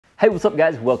Hey, what's up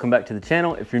guys? Welcome back to the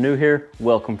channel. If you're new here,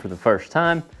 welcome for the first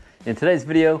time. In today's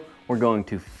video, we're going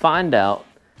to find out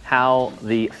how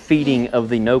the feeding of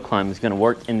the no climb is going to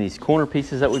work in these corner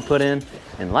pieces that we put in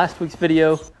last week's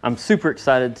video. I'm super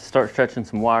excited to start stretching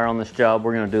some wire on this job.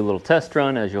 We're going to do a little test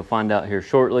run, as you'll find out here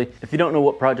shortly. If you don't know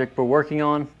what project we're working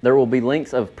on, there will be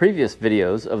links of previous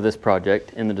videos of this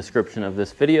project in the description of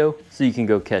this video, so you can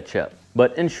go catch up.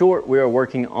 But in short, we are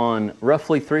working on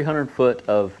roughly 300 foot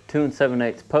of 2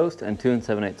 7/8 post and 2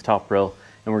 7/8 top rail,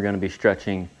 and we're going to be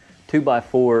stretching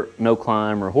 2x4 no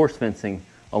climb or horse fencing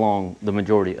along the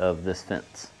majority of this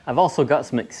fence. I've also got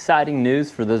some exciting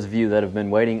news for those of you that have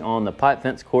been waiting on the pipe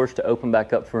fence course to open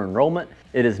back up for enrollment.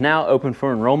 It is now open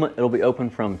for enrollment. It'll be open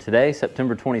from today,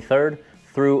 September 23rd,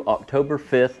 through October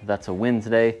 5th, that's a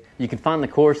Wednesday. You can find the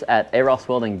course at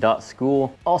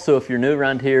aroswelding.school. Also, if you're new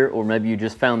around here, or maybe you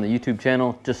just found the YouTube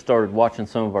channel, just started watching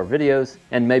some of our videos,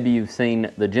 and maybe you've seen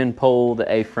the gin pole,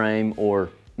 the A-frame, or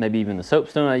maybe even the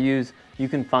soapstone I use, you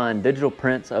can find digital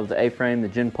prints of the A-frame, the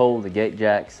gin pole, the gate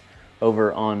jacks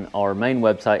over on our main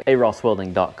website,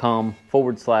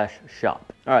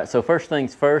 aroswelding.com/shop. All right, so first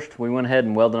things first, we went ahead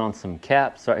and welded on some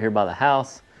caps right here by the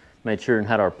house. Made sure and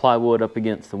had our plywood up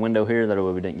against the window here, that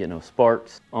way we didn't get no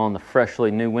sparks on the freshly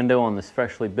new window on this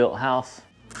freshly built house.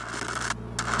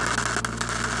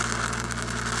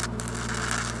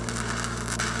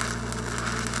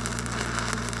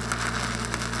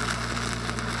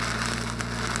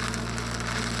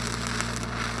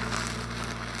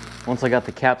 Once I got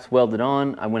the caps welded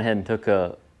on, I went ahead and took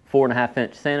a 4.5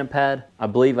 inch sanding pad. I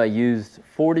believe I used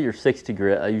 40 or 60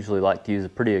 grit. I usually like to use a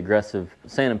pretty aggressive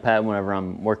sanding pad whenever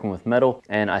I'm working with metal,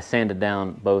 and I sanded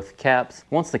down both caps.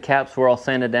 Once the caps were all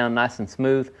sanded down nice and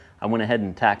smooth, I went ahead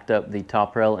and tacked up the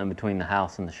top rail in between the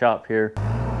house and the shop here.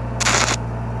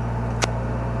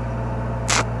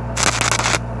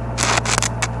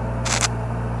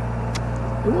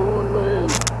 Come on, man.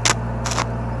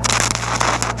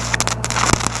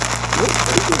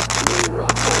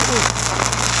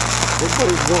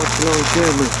 Everybody's watching on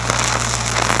camera.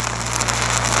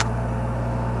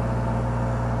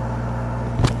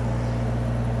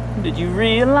 Did you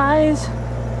realize?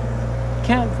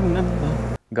 Can't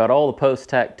remember. Got all the posts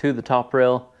tacked to the top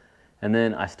rail, and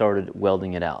then I started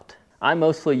welding it out. I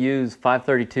mostly use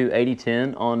 532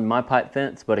 8010 on my pipe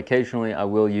fence, but occasionally I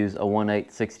will use a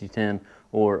 1/8 6010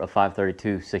 or a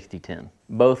 532 6010.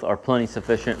 Both are plenty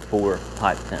sufficient for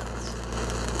pipe fence.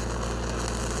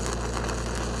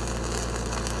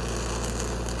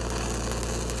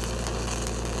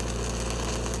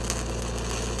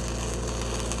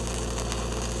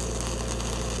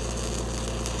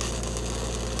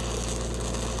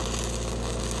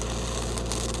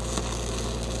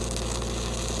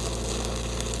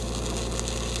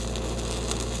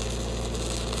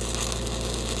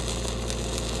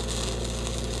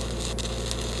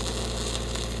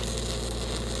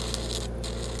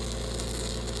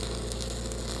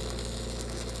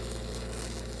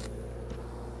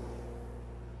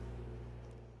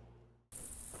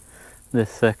 This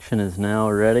section is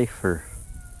now ready for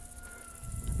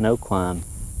no climb.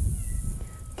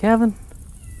 Kevin?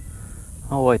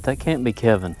 Oh wait, that can't be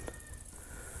Kevin.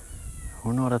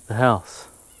 We're not at the house.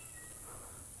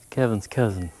 It's Kevin's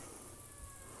cousin.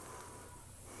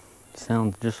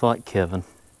 Sounds just like Kevin.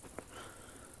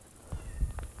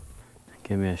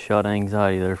 Gave me a shot of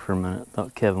anxiety there for a minute.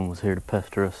 Thought Kevin was here to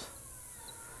pester us.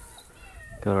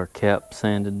 Got our cap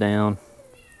sanded down.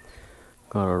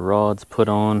 Got our rods put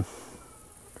on.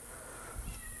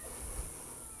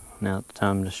 Now it's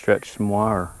time to stretch some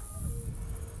wire.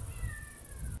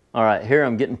 All right, here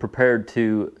I'm getting prepared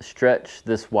to stretch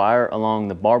this wire along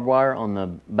the barbed wire on the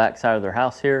back side of their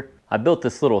house here. I built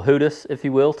this little hoodus, if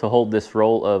you will, to hold this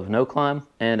roll of no climb.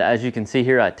 And as you can see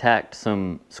here, I tacked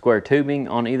some square tubing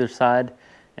on either side,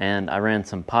 and I ran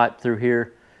some pipe through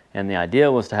here. And the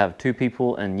idea was to have two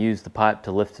people and use the pipe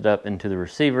to lift it up into the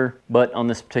receiver. But on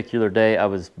this particular day, I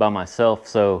was by myself,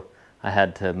 so I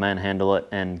had to manhandle it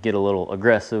and get a little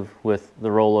aggressive with the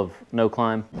roll of no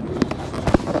climb.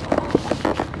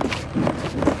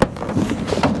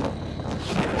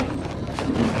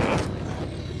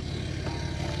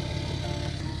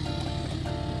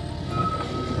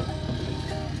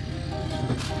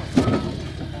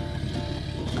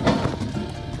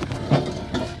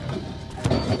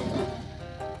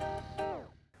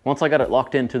 Once I got it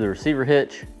locked into the receiver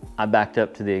hitch, I backed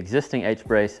up to the existing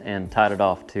H-brace and tied it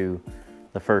off to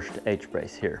the first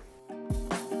H-brace here.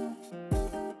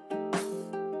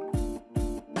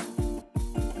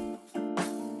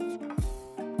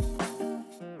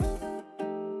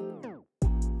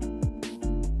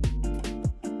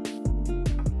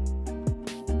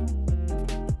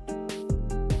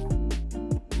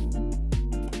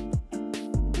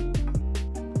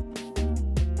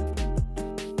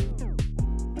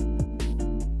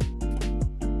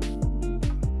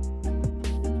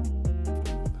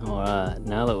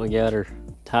 that we got her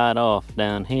tied off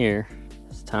down here,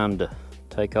 it's time to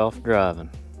take off driving.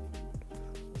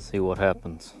 See what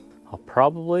happens. I'll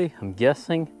probably, I'm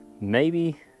guessing,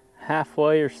 maybe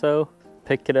halfway or so,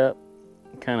 pick it up,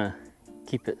 kind of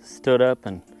keep it stood up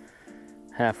and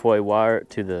halfway wire it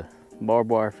to the barbed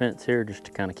wire fence here just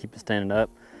to kind of keep it standing up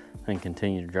and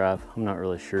continue to drive. I'm not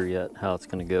really sure yet how it's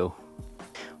going to go.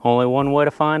 Only one way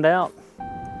to find out.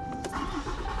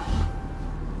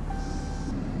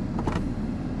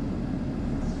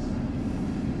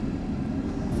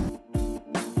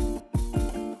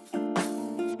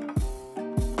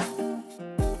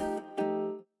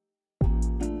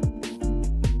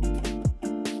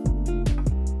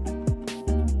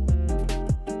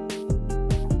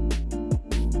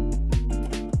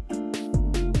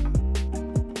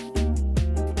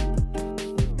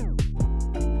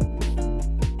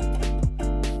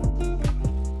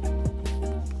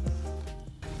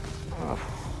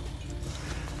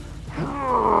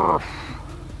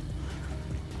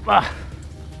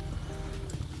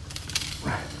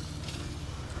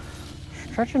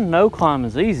 Stretching no climb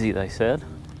is easy, they said.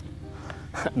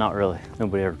 Not really.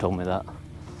 Nobody ever told me that.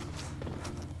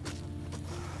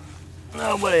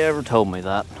 Nobody ever told me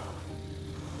that.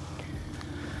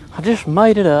 I just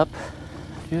made it up.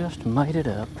 Just made it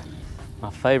up. My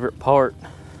favorite part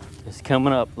is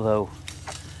coming up though.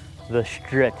 The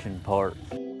stretching part.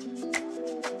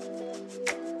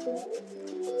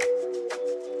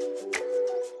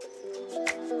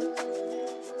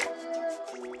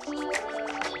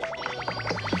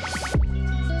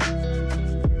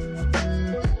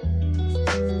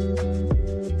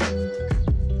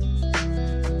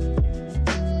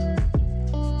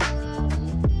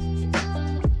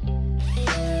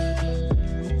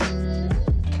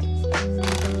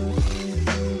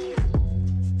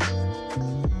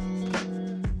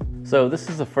 So this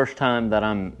is the first time that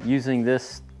I'm using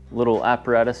this little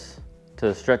apparatus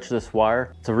to stretch this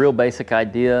wire. It's a real basic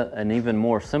idea. An even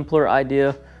more simpler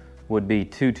idea would be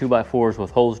two 2x4s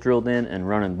with holes drilled in and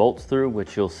running bolts through,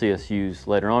 which you'll see us use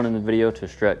later on in the video to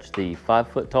stretch the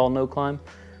 5-foot tall no climb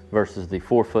versus the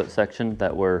 4-foot section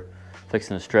that we're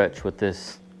fixing to stretch with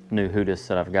this new Hootis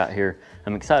that I've got here.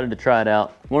 I'm excited to try it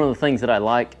out. One of the things that I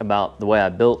like about the way I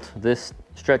built this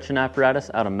stretching apparatus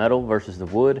out of metal versus the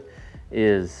wood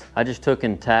is I just took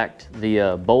and tacked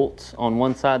the bolts on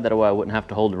one side, that way I wouldn't have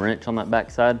to hold the wrench on that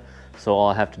back side. So all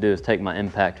I have to do is take my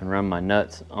impact and run my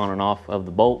nuts on and off of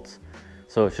the bolts.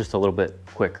 So it's just a little bit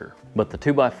quicker. But the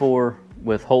 2x4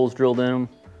 with holes drilled in them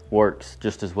works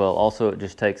just as well. Also, it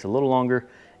just takes a little longer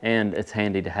and it's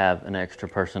handy to have an extra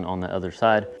person on the other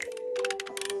side.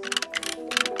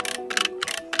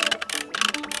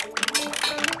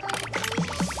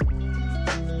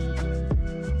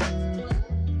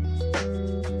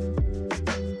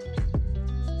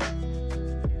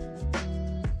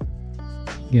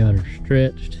 Got her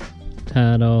stretched,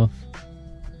 tied off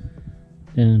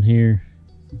down here.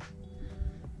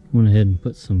 Went ahead and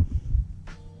put some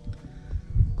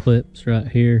clips right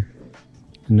here.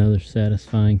 Another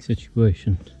satisfying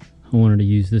situation. I wanted to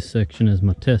use this section as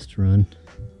my test run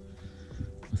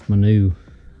with my new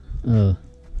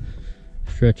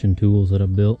stretching tools that I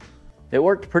built. It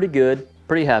worked pretty good,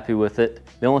 pretty happy with it.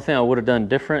 The only thing I would have done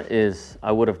different is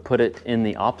I would have put it in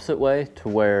the opposite way to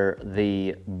where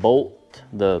the bolt,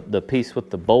 the piece with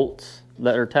the bolts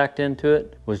that are tacked into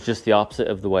it was just the opposite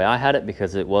of the way I had it,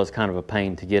 because it was kind of a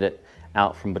pain to get it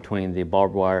out from between the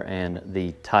barbed wire and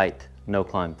the tight no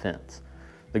climb fence.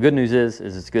 The good news is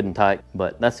it's good and tight,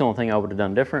 but that's the only thing I would have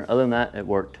done different. Other than that, it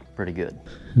worked pretty good.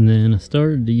 And then I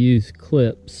started to use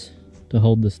clips to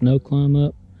hold this no climb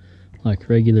up, like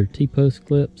regular T-post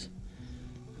clips.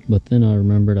 But then I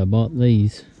remembered I bought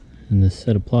these and this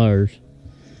set of pliers.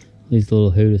 These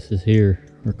little Hootises here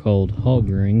are called hog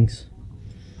rings.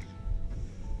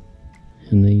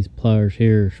 And these pliers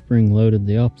here are spring loaded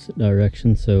the opposite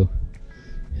direction, so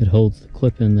it holds the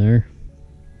clip in there.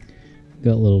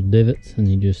 Got little divots and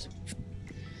you just,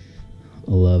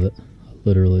 I love it. I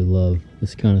literally love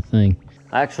this kind of thing.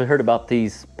 I actually heard about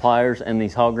these pliers and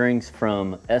these hog rings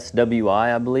from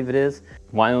SWI, I believe it is.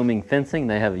 Wyoming Fencing,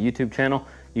 they have a YouTube channel.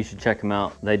 You should check them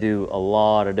out. They do a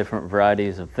lot of different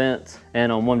varieties of fence.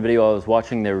 And on one video I was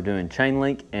watching, they were doing chain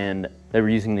link, and they were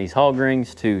using these hog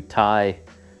rings to tie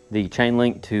the chain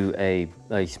link to a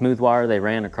smooth wire they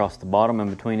ran across the bottom and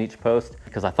between each post,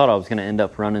 because I thought I was gonna end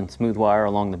up running smooth wire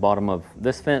along the bottom of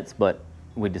this fence, but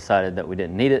we decided that we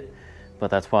didn't need it. But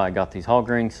that's why I got these hog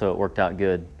rings, so it worked out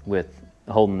good with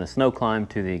holding the snow climb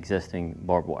to the existing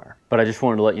barbed wire. But I just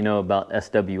wanted to let you know about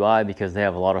SWI because they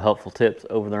have a lot of helpful tips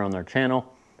over there on their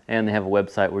channel. and they have a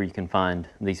website where you can find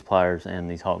these pliers and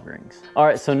these hog rings. All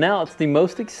right, so now it's the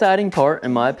most exciting part,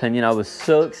 in my opinion. I was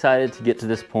so excited to get to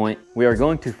this point. We are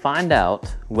going to find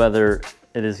out whether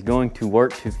it is going to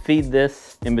work to feed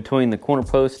this in between the corner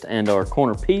post and our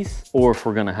corner piece, or if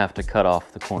we're gonna have to cut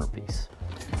off the corner piece.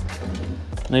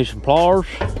 Need some pliers?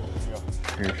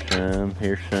 Here's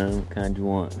some, what kind you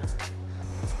want?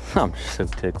 I'm just so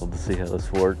tickled to see how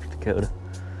this works, Dakota.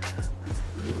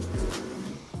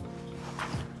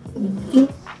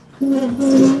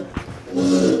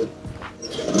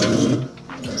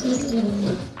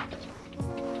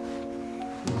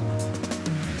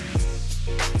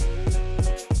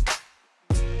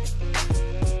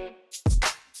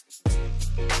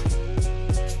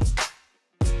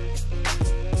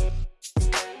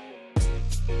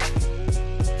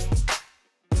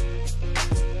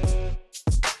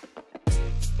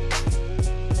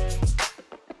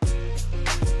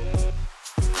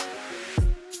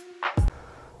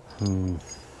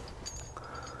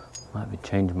 Might be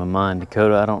changing my mind,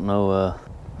 Dakota. I don't know.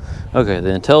 Okay,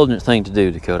 the intelligent thing to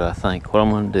do, Dakota, I think, what I'm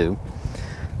gonna do,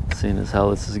 seeing as how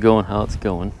this is going, how it's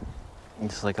going,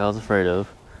 just like I was afraid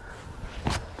of,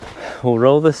 we'll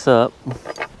roll this up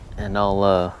and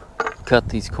I'll cut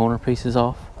these corner pieces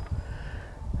off,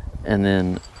 and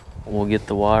then we'll get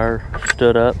the wire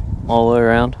stood up all the way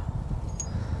around,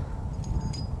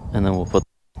 and then we'll put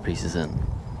the pieces in.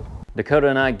 Dakota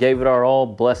and I gave it our all.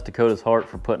 Bless Dakota's heart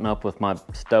for putting up with my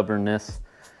stubbornness,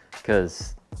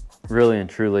 because really and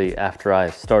truly, after I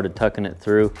started tucking it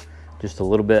through just a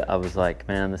little bit, I was like,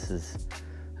 man, this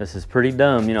is pretty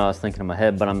dumb. You know, I was thinking in my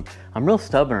head, but I'm real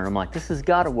stubborn. I'm like, this has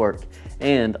got to work.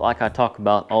 And like I talk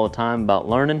about all the time about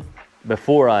learning,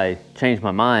 before I changed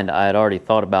my mind, I had already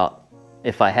thought about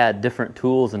if I had different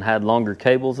tools and had longer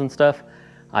cables and stuff,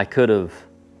 I could have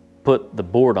put the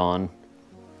board on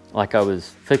like I was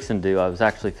fixing to do. I was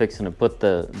actually fixing to put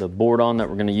the board on that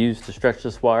we're gonna use to stretch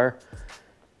this wire.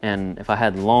 And if I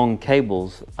had long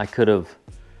cables, I could have,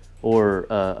 or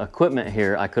equipment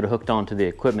here, I could have hooked onto the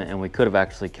equipment and we could have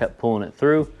actually kept pulling it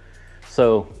through.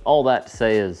 So all that to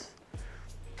say is,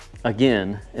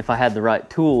 again, if I had the right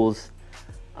tools,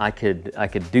 I could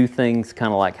do things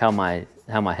kind of like how my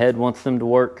head wants them to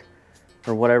work,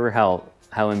 or whatever,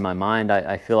 how in my mind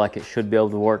I feel like it should be able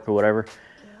to work, or whatever.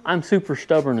 I'm super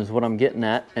stubborn is what I'm getting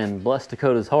at, and bless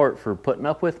Dakota's heart for putting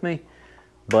up with me.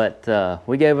 But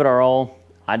we gave it our all.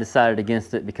 I decided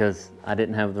against it because I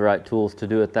didn't have the right tools to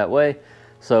do it that way.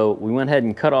 So we went ahead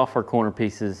and cut off our corner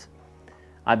pieces.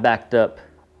 I backed up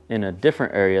in a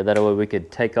different area, that way we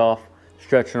could take off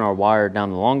stretching our wire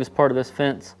down the longest part of this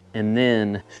fence, and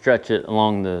then stretch it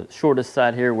along the shortest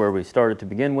side here where we started to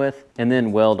begin with, and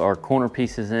then weld our corner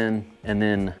pieces in, and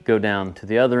then go down to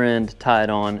the other end, tie it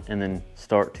on, and then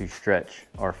start to stretch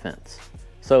our fence.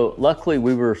 So luckily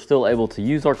we were still able to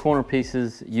use our corner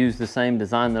pieces, use the same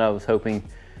design that I was hoping.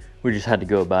 We just had to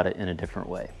go about it in a different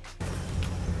way.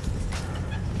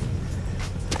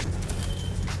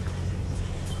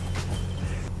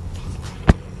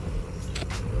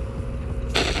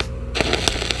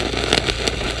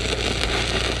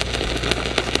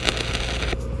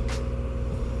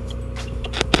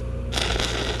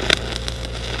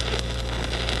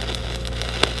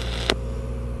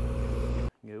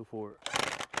 Go for it.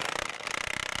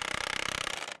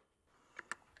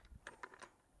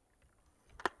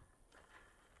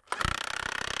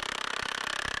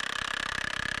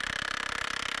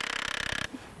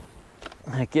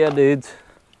 Heck yeah, dudes.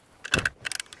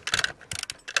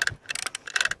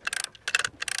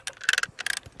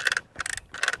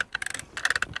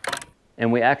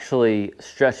 And we actually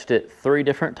stretched it 3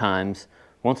 different times.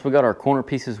 Once we got our corner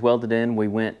pieces welded in, we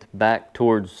went back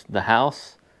towards the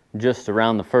house, just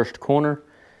around the first corner,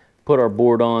 put our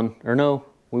board on, or no,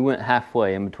 we went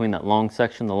halfway in between that long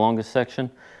section, the longest section.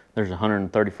 There's a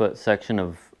 130-foot section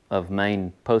of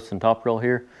main post and top rail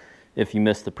here. If you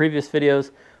missed the previous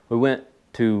videos, we went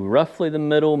to roughly the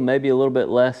middle, maybe a little bit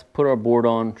less, put our board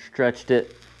on, stretched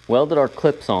it, welded our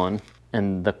clips on,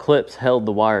 and the clips held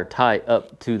the wire tight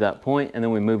up to that point, and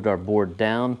then we moved our board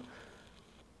down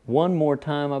one more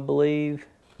time, I believe.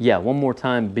 Yeah, one more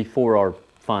time before our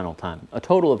final time. A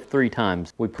total of 3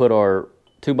 times. We put our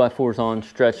 2x4s on,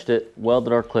 stretched it,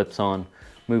 welded our clips on,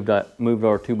 moved our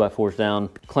 2x4s down,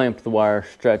 clamped the wire,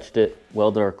 stretched it,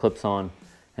 welded our clips on,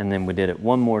 and then we did it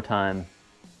one more time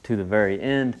to the very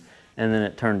end, and then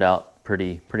it turned out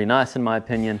pretty nice in my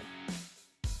opinion.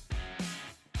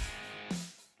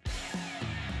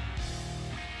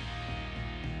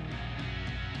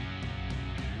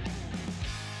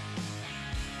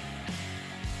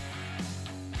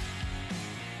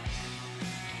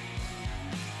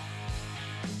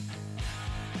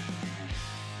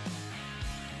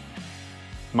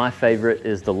 My favorite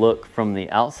is the look from the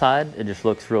outside. It just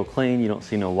looks real clean. You don't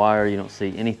see no wire, you don't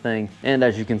see anything. And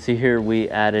as you can see here, we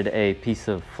added a piece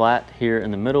of flat here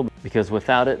in the middle because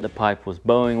without it, the pipe was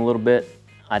bowing a little bit.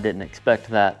 I didn't expect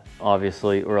that,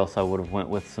 obviously, or else I would have went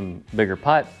with some bigger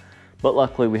pipe. But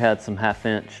luckily we had some 1/2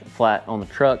 inch flat on the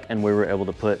truck and we were able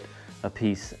to put a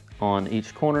piece on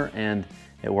each corner and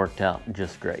it worked out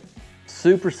just great.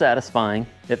 Super satisfying.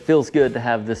 It feels good to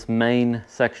have this main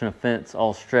section of fence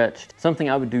all stretched. Something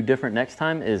I would do different next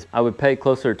time is I would pay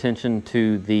closer attention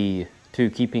to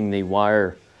keeping the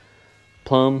wire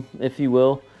plumb, if you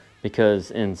will,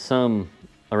 because around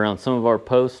some of our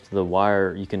posts, the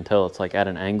wire, you can tell it's like at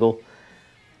an angle.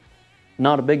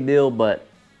 Not a big deal, but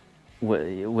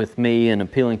with me and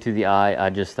appealing to the eye,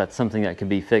 that's something that could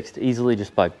be fixed easily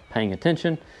just by paying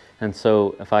attention. And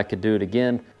so if I could do it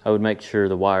again, I would make sure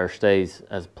the wire stays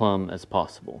as plumb as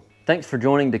possible. Thanks for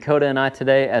joining Dakota and I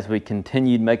today as we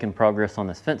continued making progress on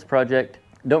this fence project.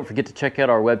 Don't forget to check out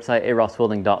our website,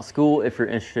 arosswelding.school, if you're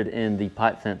interested in the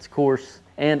pipe fence course,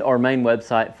 and our main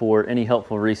website for any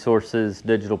helpful resources,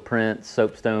 digital prints,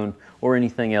 soapstone, or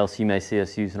anything else you may see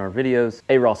us use in our videos,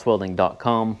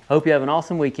 arosswelding.com. Hope you have an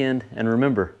awesome weekend, and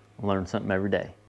remember, learn something every day.